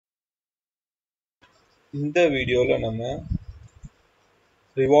இந்த வீடியோல நம்ம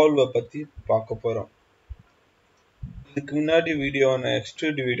Revolve பத்தி பார்க்க போறோம். இதுக்கு முன்னாடி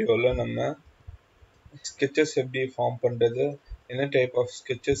எக்ஸ்ட்ரூட் வீடியோல நம்ம sketches எப்படி ஃபார்ம் பண்றது, என்ன டைப் ஆஃப்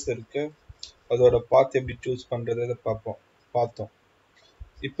sketches இருக்கு, அதோட பாத் எப்படி சூஸ் பண்றதை பார்த்தோம்.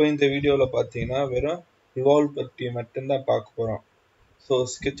 இப்போ இந்த வீடியோல பார்த்தீங்கன்னா வெறும் Revolve பத்தி மட்டும்தான் பார்க்க போறோம். ஸோ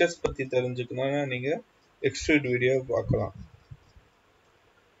sketches பத்தி தெரிஞ்சுக்கணும்னா நீங்க எக்ஸ்ட்ரூட் வீடியோ பார்க்கலாம்.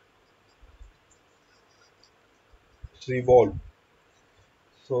 Revolve.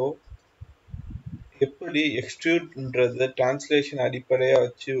 ஸோ எப்படி எக்ஸ்ட்ரூட்ன்றது டிரான்ஸ்லேஷன் அடிப்படையா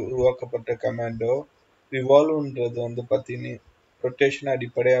வச்சு உருவாக்கப்பட்ட கமாண்டோ, ரிவால்வ்ன்றது பார்த்தீங்கன்னா ரொட்டேஷன்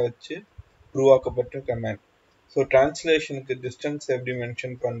அடிப்படையா வச்சு உருவாக்கப்பட்ட கமாண்ட். ஸோ டிரான்ஸ்லேஷனுக்கு டிஸ்டன்ஸ் எப்படி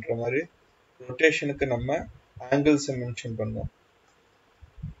மென்ஷன் பண்ற மாதிரி ரொட்டேஷனுக்கு நம்ம ஆங்கிள்ஸ் மென்ஷன் பண்ணுவோம்.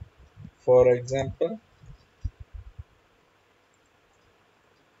 ஃபார் எக்ஸாம்பிள்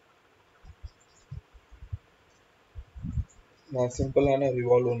நான் சிம்பிளான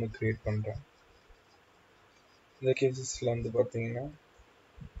ரிவால்வ் ஒன்று கிரியேட் பண்றேன். இந்த கேசஸ்ல பார்த்தீங்கன்னா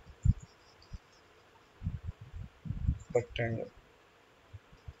ரெக்டாங்கிள்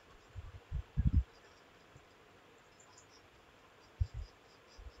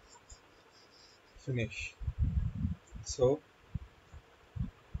finish. ஸோ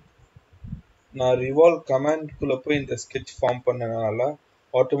நான் ரிவால்வ் கமாண்ட்குள்ளே போய் இந்த ஸ்கெட்ச் ஃபார்ம் பண்ணனால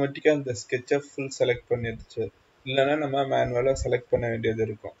ஆட்டோமேட்டிக்காக இந்த ஸ்கெட்சை ஃபுல் செலக்ட் பண்ணிடுச்சு. இல்லைன்னா நம்ம மேனுவலாக செலக்ட் பண்ண வேண்டியது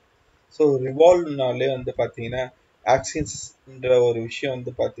இருக்கும். ஸோ ரிவால்வ்னாலே பார்த்தீங்கன்னா ஆக்சிஸ்ன்ற ஒரு விஷயம்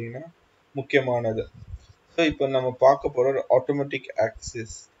பார்த்தீங்கன்னா முக்கியமானது. ஸோ இப்போ நம்ம பார்க்க போகிற ஆட்டோமேட்டிக்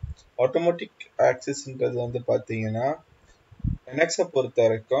ஆக்சிஸ். ஆட்டோமேட்டிக் ஆக்சிஸ்ன்றது பார்த்தீங்கன்னா என்எக்ஸை பொறுத்த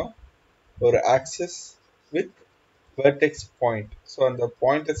வரைக்கும் ஒரு axis with vertex point. So அந்த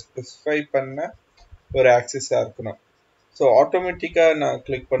பாயிண்ட்டை ஸ்பெசிஃபை பண்ண ஒரு ஆக்சிஸாக இருக்கணும். ஸோ ஆட்டோமேட்டிக்காக நான்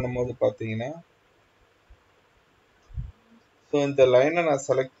கிளிக் பண்ணும்போது பார்த்தீங்கன்னா ஸோ இந்த லைனை நான்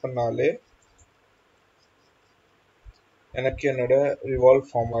செலக்ட் பண்ணாலே எனக்கு என்னோட ரிவால்வ்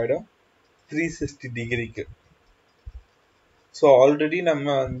ஃபார்ம் ஆகிடும் 360 டிகிரிக்கு. ஸோ ஆல்ரெடி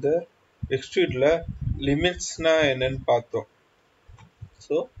நம்ம எக்ஸ்ட்ரூட்ல லிமிட்ஸ்னா என்னன்னு பார்த்தோம்.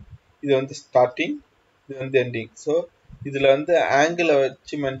 ஸோ இது ஸ்டார்டிங், இது எண்டிங். ஸோ இதில் ஆங்கிளை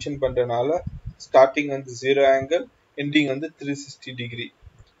வச்சு மென்ஷன் பண்ணுறதுனால starting 0 angle, ending 360 degree.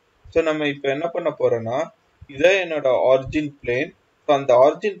 So நம்ம இப்போ என்ன பண்ண போறோம்னா இதே என்னோட ஆரிஜின் பிளேன். ஸோ அந்த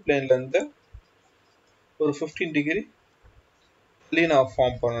ஆரிஜின் பிளேன்லேருந்து ஒரு 15 டிகிரி நான்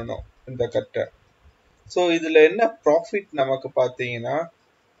ஃபார்ம் பண்ணணும் இந்த கட்டை. ஸோ இதில் என்ன ப்ராஃபிட் நமக்கு பார்த்தீங்கன்னா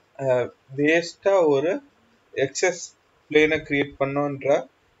வேஸ்ட்டாக ஒரு எக்ஸஸ் பிளேனை கிரியேட் பண்ணோன்ற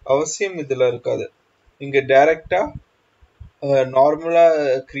அவசியம் இதில் இருக்காது. இங்கே டைரெக்டாக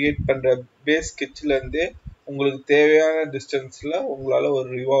நார்மலாக கிரியேட் பண்ணுற பேஸ் ஸ்கெட்ச்லேருந்தே உங்களுக்கு தேவையான டிஸ்டன்ஸில் உங்களால் ஒரு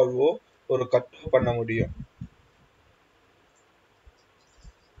ரிவால்வோ ஒரு கட்டோ பண்ண முடியும்.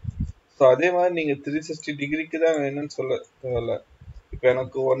 ஸோ அதே மாதிரி நீங்கள் 360 டிகிரிக்கு தான் வேணும்னு சொல்ல தேவையில்ல. இப்போ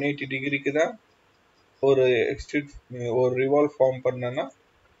எனக்கு 180 டிகிரிக்கு தான் ஒரு ஒரு ரிவால்வ் ஃபார்ம் பண்ணேன்னா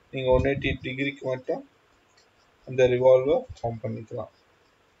நீங்கள் 180 டிகிரிக்கு மட்டும் அந்த ரிவால்வை ஃபார்ம் பண்ணிக்கலாம்.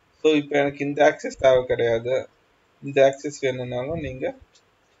 ஸோ இப்போ எனக்கு இந்த ஆக்சிஸ் தேவை கிடையாது. இந்த ஆக்சிஸ் வேணும்னாலும் நீங்கள்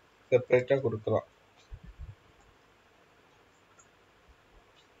செப்பரேட்டாக கொடுக்கலாம்.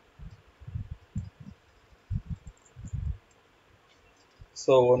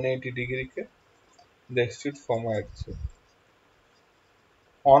 ஸோ 180 டிகிரிக்கு இந்த எக்ஸ்ட்ரூட் ஃபார்ம் ஆயிடுச்சு.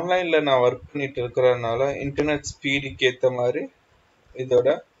 ஆன்லைனில் நான் ஒர்க் பண்ணிட்டு இருக்கிறதுனால இன்டர்நெட் ஸ்பீடுக்கு ஏற்ற மாதிரி இதோட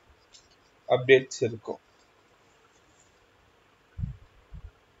அப்டேட்ஸ் இருக்கும்.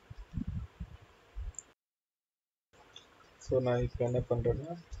 ஸோ நான் இப்போ என்ன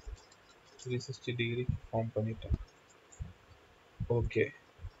பண்ணுறேன்னா 360 டிகிரி ஃபார்ம் பண்ணிட்டேன். ஓகே.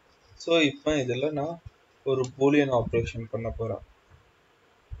 ஸோ இப்போ இதில் நான் ஒரு பூலியன் ஆப்ரேஷன் பண்ண போகிறேன்.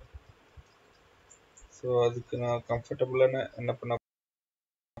 ஸோ அதுக்கு நான் கம்ஃபர்டபுளான என்ன பண்ண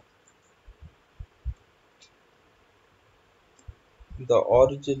இந்த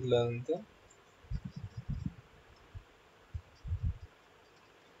ஆரிஜின்ல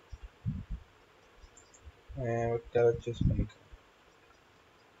வெக்டரை சூஸ் பண்ணிக்கிறேன்.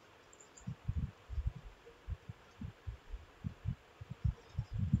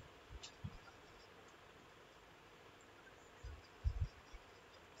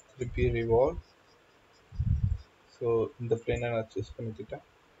 திருப்பி ரிவால்வ். ஸோ இந்த பிளேனை நான் சூஸ் பண்ணிக்கிட்டேன்.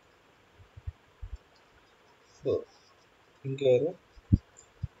 ஸோ இங்கே ஒரு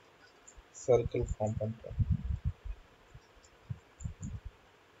சர்க்கிள் ஃபார்ம் பண்ணுறேன்.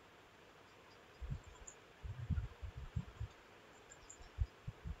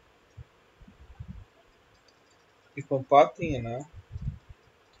 இப்போ பார்த்தீங்கன்னா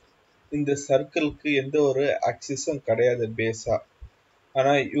இந்த சர்க்கிளுக்கு எந்த ஒரு ஆக்சிஸும் கிடையாது பேஸா.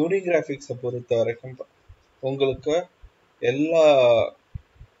 ஆனா யூனிகிராஃபிக்ஸை பொறுத்த வரைக்கும் உங்களுக்கு எல்லா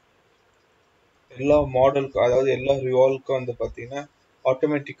எல்லா மாடலுக்கும், அதாவது எல்லா ரிவால்வ்க்கும் வந்து பார்த்தீங்கன்னா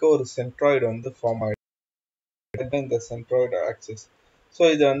ஆட்டோமேட்டிக்கா ஒரு சென்ட்ராய்டு வந்து ஃபார்ம் ஆயிடும். இந்த சென்ட்ராய்டு ஆக்சிஸ். ஸோ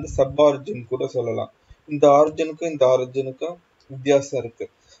இதை வந்து சப் ஆரிஜின் கூட சொல்லலாம். இந்த ஆரிஜினுக்கும் இந்த ஆரிஜினுக்கும் வித்தியாசம் இருக்கு.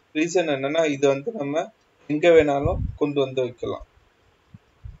 ரீசன் என்னன்னா இது வந்து நம்ம எங்க வேணாலும் கொண்டு வந்து வைக்கலாம்.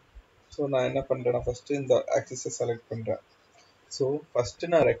 ஸோ நான் என்ன பண்றேன்னா ஃபர்ஸ்ட் இந்த ஆக்சிஸை செலக்ட் பண்றேன். ஸோ ஃபர்ஸ்ட்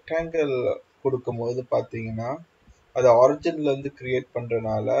நான் ரெக்டாங்கிள் கொடுக்கும்போது பார்த்தீங்கன்னா அது ஆரிஜின்ல இருந்து கிரியேட்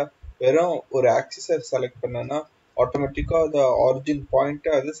பண்றதுனால வெறும் ஒரு ஆக்சிஸை செலக்ட் பண்ணேன்னா ஆட்டோமேட்டிக்கா அது ஆரிஜின்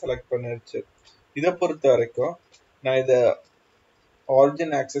பாயிண்ட்டை அது செலக்ட் பண்ணிருச்சு. இதை பொறுத்த வரைக்கும் நான் இதை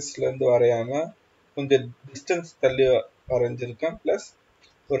ஆரிஜின் ஆக்சிஸ்ல இருந்து வரையாம கொஞ்சம் டிஸ்டன்ஸ் தள்ளி வரைஞ்சிருக்கேன். ப்ளஸ்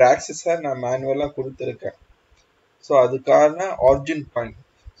ஒரு ஆக்சிஸை நான் மேனுவலா கொடுத்துருக்கேன். ஸோ அதுக்கான ஆரிஜின் பாயிண்ட்.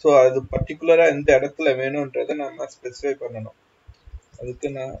 ஸோ அது பர்டிகுலரா எந்த இடத்துல வேணும்ன்றதை நம்ம ஸ்பெசிஃபை பண்ணணும். அதுக்கு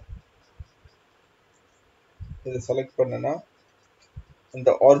நான் இதை செலக்ட் பண்ணேன்னா இந்த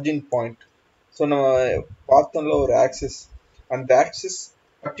ஆரிஜின் பாயிண்ட். ஸோ நம்ம பார்த்தோம்ல ஒரு ஆக்சிஸ், அந்த ஆக்சிஸ்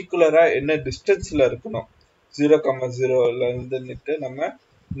பர்டிகுலரா என்ன டிஸ்டன்ஸ்ல இருக்கணும், 0,0ல இருந்துட்டு நம்ம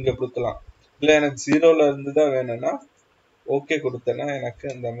இங்க கொடுக்கலாம். இல்லை எனக்கு 0ல இருந்து தான் வேணும்னா ஓகே கொடுத்தேன்னா எனக்கு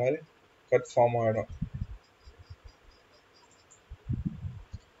இந்த மாதிரி கட் ஃபார்ம் ஆகிடும்.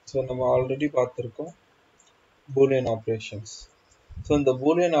 ஸோ நம்ம ஆல்ரெடி பார்த்துருக்கோம் பூலியன் ஆப்ரேஷன்ஸ். ஸோ இந்த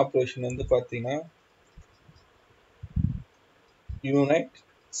பூலியன் ஆப்ரேஷன் வந்து பார்த்தீங்கன்னா யூனைட்,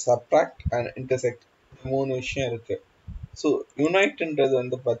 சப்ட்ராக்ட் அண்ட் இன்டர்செக்ட், 3 விஷயம் இருக்கு. ஸோ யூனைட்ன்றது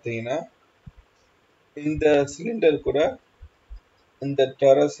வந்து பார்த்தீங்கன்னா இந்த சிலிண்டர் கூட இந்த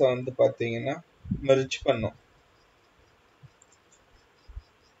டெரஸை வந்து பார்த்தீங்கன்னா மெர்ஜ் பண்ணும்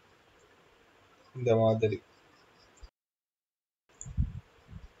இந்த மாதிரி.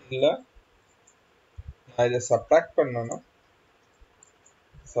 இல்லை நான் இதை சப்ட்ராக்ட் பண்ணேன்னா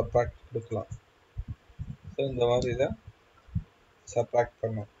சப்ட்ராக்ட் கொடுக்கலாம். ஸோ இந்த மாதிரி இதை சப்ட்ராக்ட்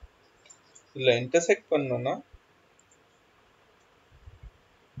பண்ணும். இல்லை இன்டர்செக்ட் பண்ணோன்னா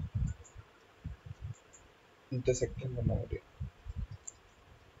இன்டர்செக்டும் பண்ண முடியும்.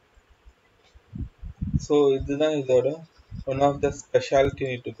 ஸோ இதுதான் இதோட ஒன் ஆஃப் த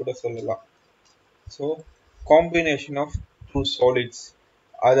ஸ்பெஷாலிட்டின்னு கூட சொல்லலாம். So combination of two solids,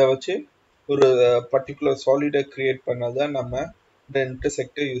 அதை வச்சு ஒரு பர்டிகுலர் சாலிடை கிரியேட் பண்ணாதான் நம்ம இந்த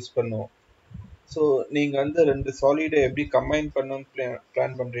இன்டர்செக்டை யூஸ் பண்ணுவோம். ஸோ நீங்கள் வந்து 2 சாலிடை எப்படி கம்பைன் பண்ணணும்னு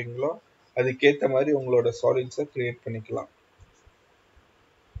பிளான் பண்ணுறீங்களோ அதுக்கேற்ற மாதிரி உங்களோட சாலிட்ஸை கிரியேட் பண்ணிக்கலாம்.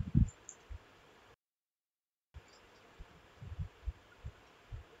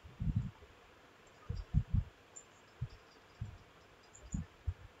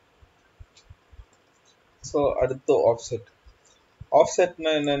 ஸோ அடுத்து ஆஃப்செட்.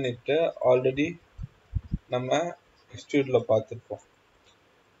 ஆஃப்செட்னா என்னன்னுட்டு ஆல்ரெடி நம்ம எக்ஸ்ட்ரூட்ல பார்த்துருப்போம்.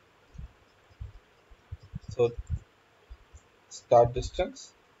 So start distance,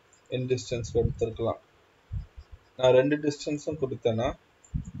 end distance எடுத்துருக்கலாம். நான் 2 டிஸ்டன்ஸும் கொடுத்தேன்னா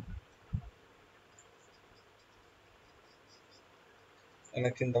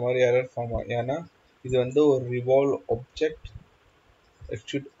எனக்கு இந்த மாதிரி எரர் ஃபார்ம் ஆகும். ஏன்னா இது வந்து ஒரு ரிவால்வ் ஆப்ஜெக்ட்,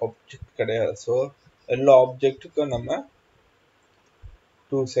 எக்ஸ்ட்ரூட் ஆப்ஜெக்ட் கிடையாது. ஸோ எல்லா ஆப்ஜெக்ட்டுக்கும் நம்ம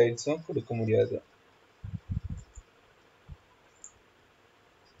 2 சைட்ஸும் கொடுக்க முடியாது.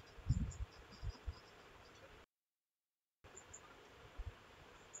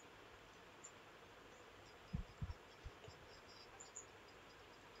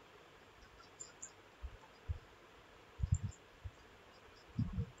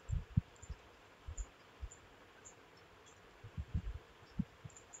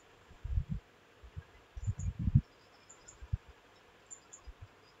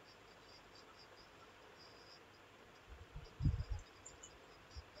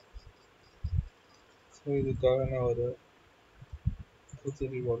 ஸோ இதுக்காக நான் ஒரு புது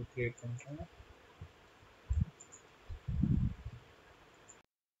ரிவால்வ் கிரியேட் பண்ணுறேன்.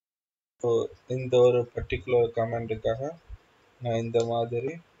 ஸோ இந்த ஒரு பர்டிகுலர் கமெண்ட்டுக்காக நான் இந்த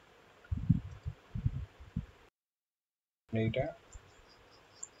மாதிரி பண்ணிட்டேன்.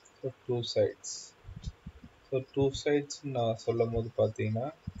 So 2 sides. ஸோ 2 சைட்ஸ் நான் சொல்லும் போது பார்த்தீங்கன்னா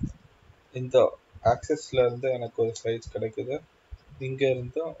இந்த ஆக்சஸ்ல இருந்து எனக்கு ஒரு சைட்ஸ் கிடைக்குது, இங்க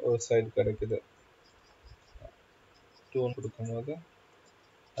இருந்து ஒரு சைடு கிடைக்குது. 2 கொடுக்கும்போது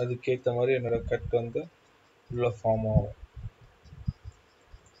அதுக்கேற்ற மாதிரி என்னோட கட் வந்து உள்ள ஃபார்ம் ஆகும்.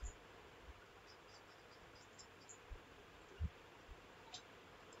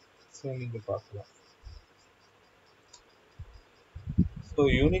 ஸோ நீங்கள் பார்க்கலாம். ஸோ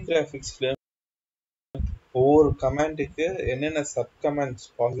யூனிகிராஃபிக்ஸ்ல ஒவ்வொரு கமாண்டுக்கு என்னென்ன சப் கமாண்ட்ஸ்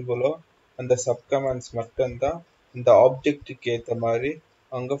பாசிபிளோ அந்த சப் கமாண்ட்ஸ் மட்டும்தான் இந்த ஆப்ஜெக்ட்டுக்கு ஏற்ற மாதிரி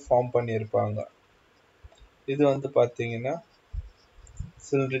அவங்க ஃபார்ம் பண்ணியிருப்பாங்க. இது வந்து பார்த்தீங்கன்னா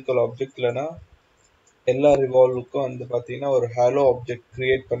சிலிண்ட்ரிக்கல் ஆப்ஜெக்ட் இல்லைன்னா எல்லா ரிவால்வுக்கும் வந்து பார்த்தீங்கன்னா ஒரு ஹேலோ ஆப்ஜெக்ட்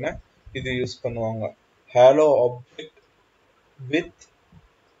கிரியேட் பண்ண இது யூஸ் பண்ணுவாங்க. Halo object with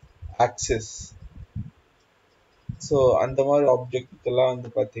access. So அந்த மாதிரி ஆப்ஜெக்ட்க்கெல்லாம் வந்து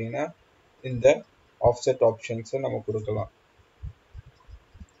பார்த்தீங்கன்னா இந்த ஆஃப்செட் ஆப்ஷன்ஸை நம்ம கொடுக்கலாம்.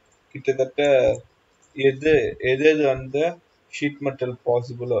 கிட்டத்தட்ட எது எது எது வந்து ஷீட் மெட்டல்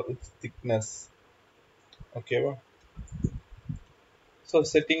பாசிபிளோ வித் திக்னஸ். ஓகேவா? ஸோ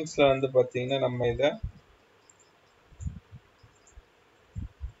செட்டிங்ஸில் வந்து பார்த்தீங்கன்னா நம்ம இதை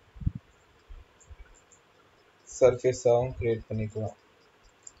சர்ஃபேஸாகவும் க்ரியேட் பண்ணிக்கலாம்.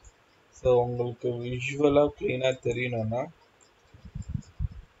 ஸோ உங்களுக்கு விஷுவலாக க்ளீனாக தெரியணும்னா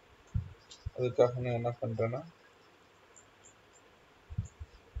அதுக்காக நான் என்ன பண்ணுறேன்னா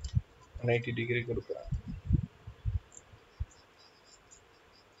 180 டிகிரி கொடுக்குறேன்.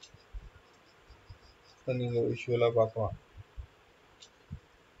 ஸோ நீங்கள் விஷுவலாக பார்க்கலாம்.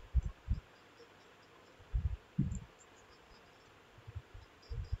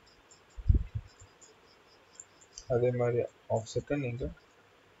 அதே மாதிரி ஆஃப்செட்டை நீங்கள்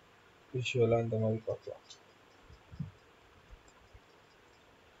விஷுவலாக இந்த மாதிரி பார்க்கலாம்.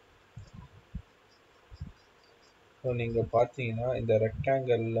 ஸோ நீங்கள் பார்த்தீங்கன்னா இந்த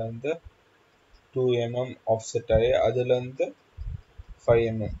ரெக்டாங்கிள்லேருந்து 2 mm ஆஃப்செட் ஆகி அதுலேருந்து 5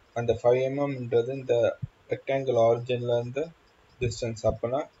 mm. அந்த 5 mmன்றது இந்த ரெக்டாங்கிள் ஆரிஜின்லேருந்து டிஸ்டன்ஸ்.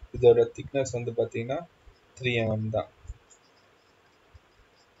 அப்போனா இதோட திக்னஸ் வந்து பார்த்தீங்கன்னா 3 mm தான்.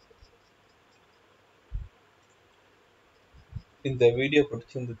 இந்த வீடியோ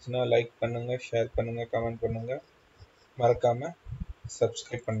பிடிச்சிருந்துச்சுன்னா லைக் பண்ணுங்கள், ஷேர் பண்ணுங்கள், கமெண்ட் பண்ணுங்கள், மறக்காமல்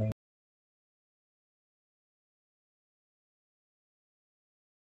சப்ஸ்கிரைப் பண்ணுங்கள்.